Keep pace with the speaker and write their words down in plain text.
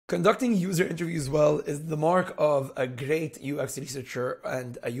Conducting user interviews well is the mark of a great UX researcher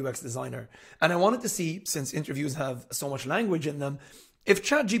and a UX designer. And I wanted to see, since interviews have so much language in them, if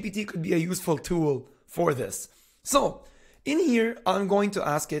ChatGPT could be a useful tool for this. So, in here, I'm going to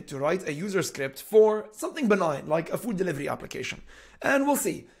ask it to write a user script for something benign, like a food delivery application. And we'll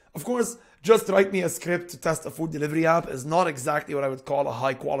see. Of course, just write me a script to test a food delivery app is not exactly what I would call a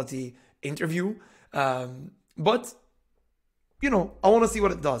high quality interview. But I want to see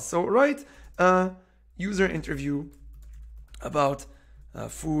what it does. So write a user interview about a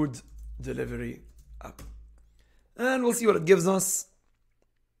food delivery app. And we'll see what it gives us.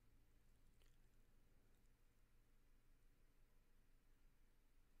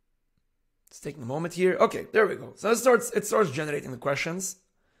 It's taking a moment here. Okay, there we go. So it starts generating the questions.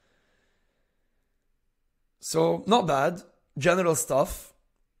 So not bad. General stuff.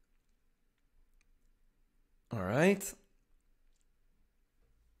 All right.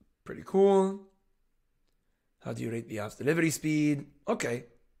 Pretty cool. How do you rate the app's delivery speed? Okay,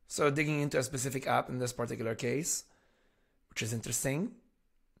 so digging into a specific app in this particular case, which is interesting.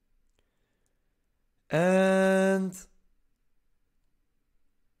 And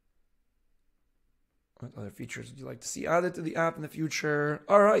what other features would you like to see added to the app in the future?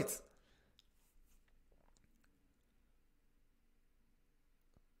 All right.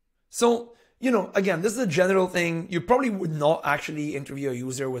 So, again, this is a general thing. You probably would not actually interview a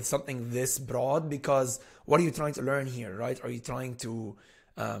user with something this broad, because what are you trying to learn here, right? Are you trying to,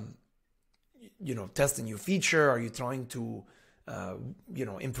 test a new feature? Are you trying to,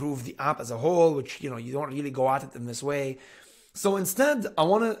 improve the app as a whole, which, you don't really go at it in this way. So instead, I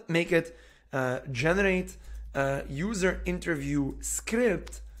want to make it generate a user interview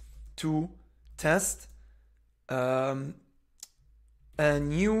script to test a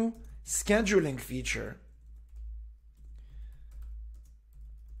new scheduling feature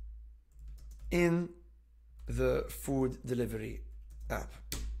in the food delivery app.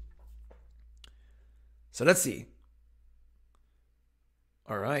 So let's see.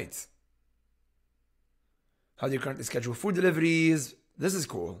 All right. How do you currently schedule food deliveries? This is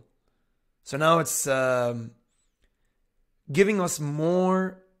cool. So now it's giving us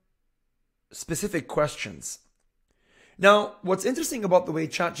more specific questions. Now, what's interesting about the way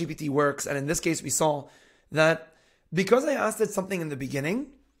ChatGPT works, and in this case we saw that because I asked it something in the beginning,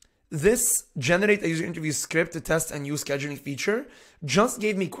 this generate a user interview script to test a new scheduling feature just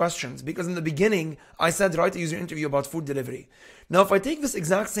gave me questions, because in the beginning I said write a user interview about food delivery. Now, if I take this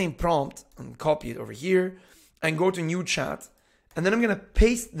exact same prompt and copy it over here and go to new chat, and then I'm going to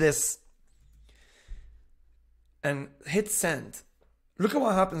paste this and hit send, look at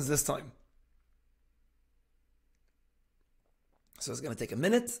what happens this time. So it's going to take a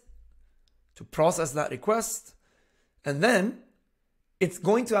minute to process that request. And then it's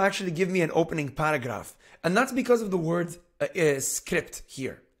going to actually give me an opening paragraph. And that's because of the word script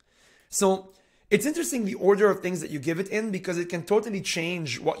here. So it's interesting the order of things that you give it in, because it can totally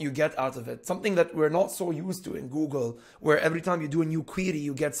change what you get out of it. Something that we're not so used to in Google, where every time you do a new query,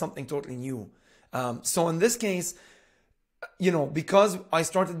 you get something totally new. So in this case, because I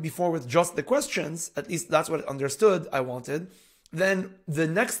started before with just the questions, at least that's what it understood I wanted. Then the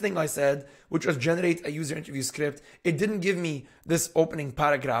next thing I said, which was generate a user interview script, it didn't give me this opening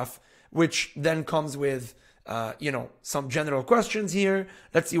paragraph, which then comes with, some general questions here.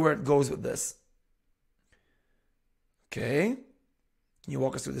 Let's see where it goes with this. Okay. Can you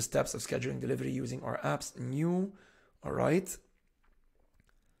walk us through the steps of scheduling delivery using our apps? New. All right.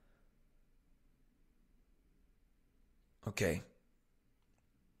 Okay.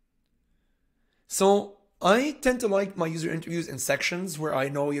 So I tend to like my user interviews in sections where I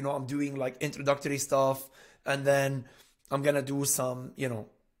know, I'm doing like introductory stuff, and then I'm going to do some,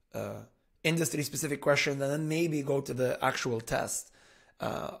 industry specific question, and then maybe go to the actual test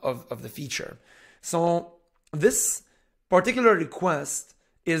of the feature. So this particular request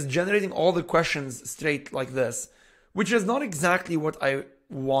is generating all the questions straight like this, which is not exactly what I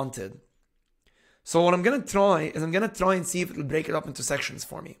wanted. So what I'm going to try is I'm going to try and see if it'll break it up into sections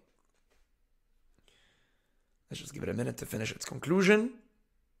for me. Let's just give it a minute to finish its conclusion.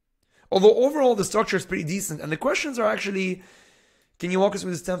 Although overall the structure is pretty decent, and the questions are actually, can you walk us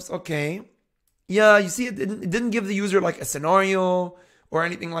through the steps? Okay. Yeah, you see, it didn't give the user like a scenario or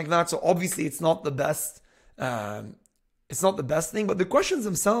anything like that. So obviously it's not the best. It's not the best thing, but the questions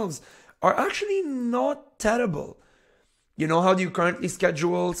themselves are actually not terrible. How do you currently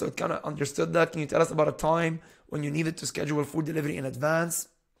schedule? So it kind of understood that. Can you tell us about a time when you needed to schedule food delivery in advance?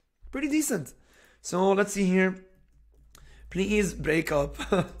 Pretty decent. So let's see here. Please break up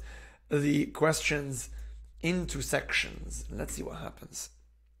the questions into sections. Let's see what happens.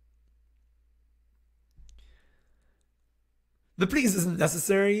 The please isn't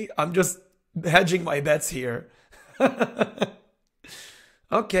necessary. I'm just hedging my bets here.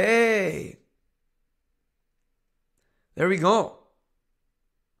 Okay. There we go.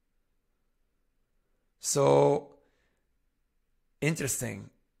 So, interesting.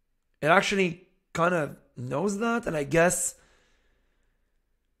 It actually kind of knows that, and I guess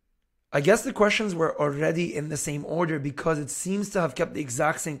the questions were already in the same order because it seems to have kept the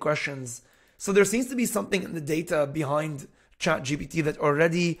exact same questions. So there seems to be something in the data behind ChatGPT that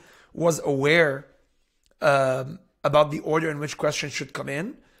already was aware about the order in which questions should come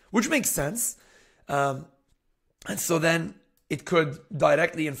in, which makes sense. And so then it could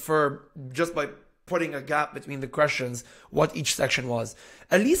directly infer just by putting a gap between the questions what each section was.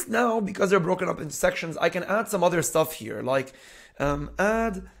 At least now, because they're broken up into sections, I can add some other stuff here, like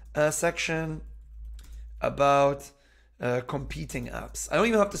add a section about competing apps. I don't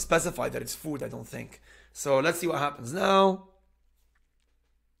even have to specify that it's food, I don't think. So let's see what happens now.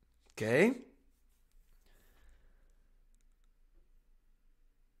 Okay.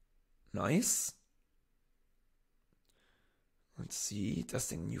 Nice. Let's see,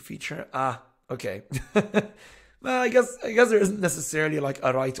 testing new feature. Okay. Well, I guess there isn't necessarily like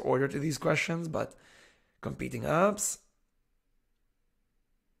a right order to these questions, but competing apps.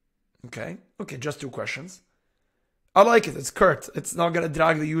 Okay, just 2 questions. I like it. It's curt. It's not gonna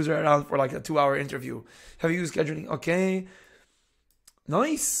drag the user around for like a 2-hour interview. Have you used scheduling? Okay.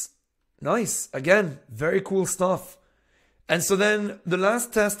 Nice. Again, very cool stuff. And so then the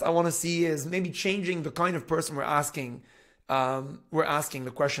last test I want to see is maybe changing the kind of person we're asking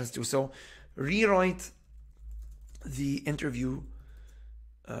the questions to. So rewrite the interview,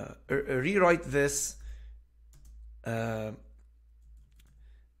 rewrite this,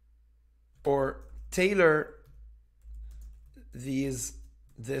 or tailor this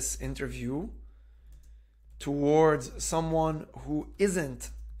interview towards someone who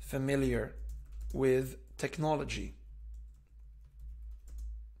isn't familiar with technology.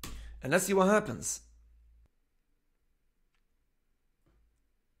 And let's see what happens.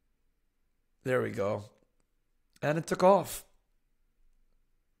 There we go. And it took off.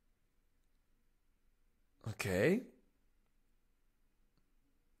 Okay.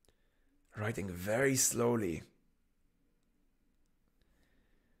 Writing very slowly.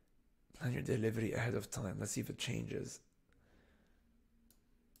 Plan your delivery ahead of time. Let's see if it changes.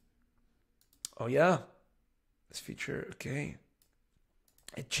 Oh yeah. This feature, okay.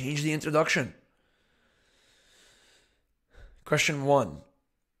 It changed the introduction. Question 1.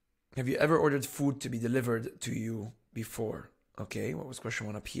 Have you ever ordered food to be delivered to you before? Okay, what was question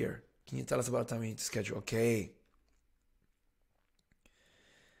 1 up here? Can you tell us about the time we need to schedule? Okay.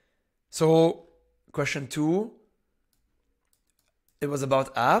 So, question 2, it was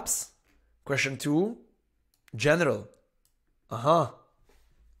about apps. Question 2, general.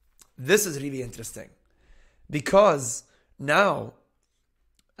 This is really interesting. Because now,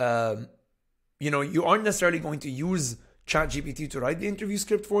 you aren't necessarily going to use ChatGPT to write the interview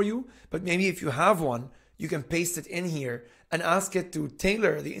script for you, but maybe if you have one, you can paste it in here and ask it to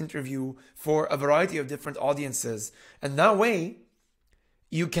tailor the interview for a variety of different audiences. And that way,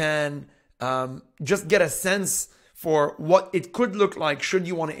 you can just get a sense for what it could look like should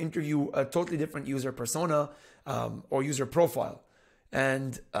you want to interview a totally different user persona or user profile.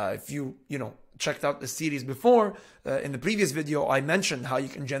 And if you checked out the series before, in the previous video, I mentioned how you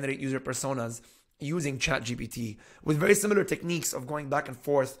can generate user personas using ChatGPT with very similar techniques of going back and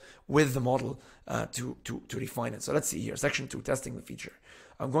forth with the model to refine it. So let's see here, section 2, testing the feature.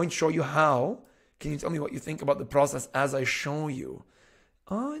 I'm going to show you how. Can you tell me what you think about the process as I show you?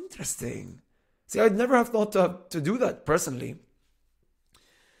 Oh, interesting. See, I'd never have thought to do that personally.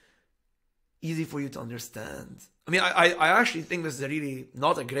 Easy for you to understand. I mean, I actually think this is really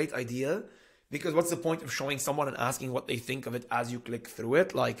not a great idea, because what's the point of showing someone and asking what they think of it as you click through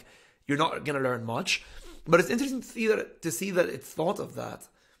it? Like, you're not going to learn much. But it's interesting to see that it's thought of that.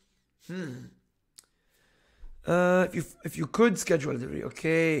 If you could schedule a delivery,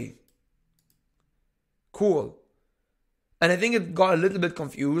 okay. Cool. And I think it got a little bit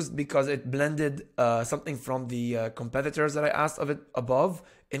confused because it blended something from the competitors that I asked of it above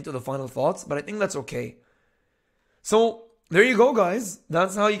into the final thoughts, but I think that's okay. So there you go, guys.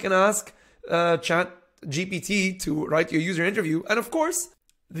 That's how you can ask ChatGPT to write your user interview. And of course,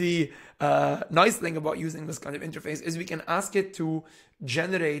 the nice thing about using this kind of interface is we can ask it to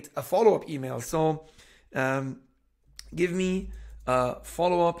generate a follow-up email. So give me a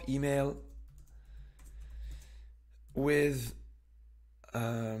follow-up email with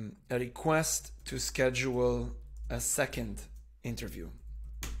a request to schedule a second interview.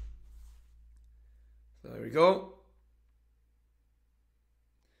 So there we go.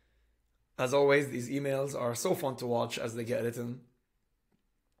 As always, these emails are so fun to watch as they get written.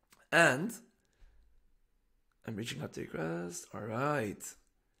 And I'm reaching out to request. All right.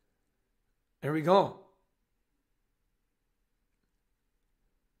 There we go.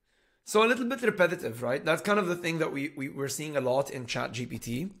 So a little bit repetitive, right? That's kind of the thing that we're seeing a lot in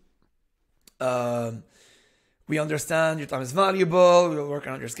ChatGPT. We understand your time is valuable. We'll work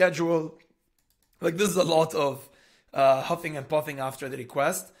on your schedule. Like, this is a lot of huffing and puffing after the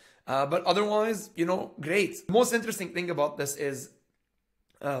request. But otherwise, great. The most interesting thing about this is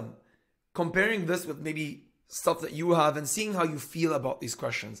comparing this with maybe stuff that you have and seeing how you feel about these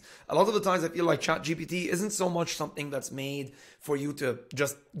questions. A lot of the times I feel like ChatGPT isn't so much something that's made for you to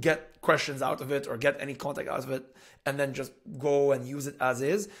just get questions out of it or get any content out of it and then just go and use it as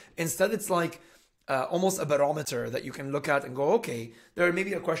is. Instead, it's like almost a barometer that you can look at and go, okay, there may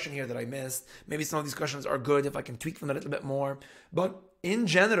be a question here that I missed. Maybe some of these questions are good if I can tweak them a little bit more. But in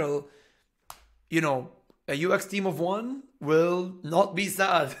general, a UX team of one will not be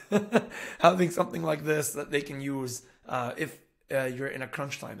sad having something like this that they can use if you're in a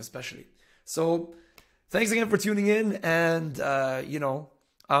crunch time, especially. So thanks again for tuning in. And,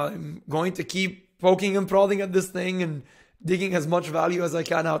 I'm going to keep poking and prodding at this thing and digging as much value as I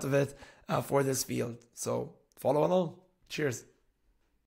can out of it for this field. So follow along. Cheers.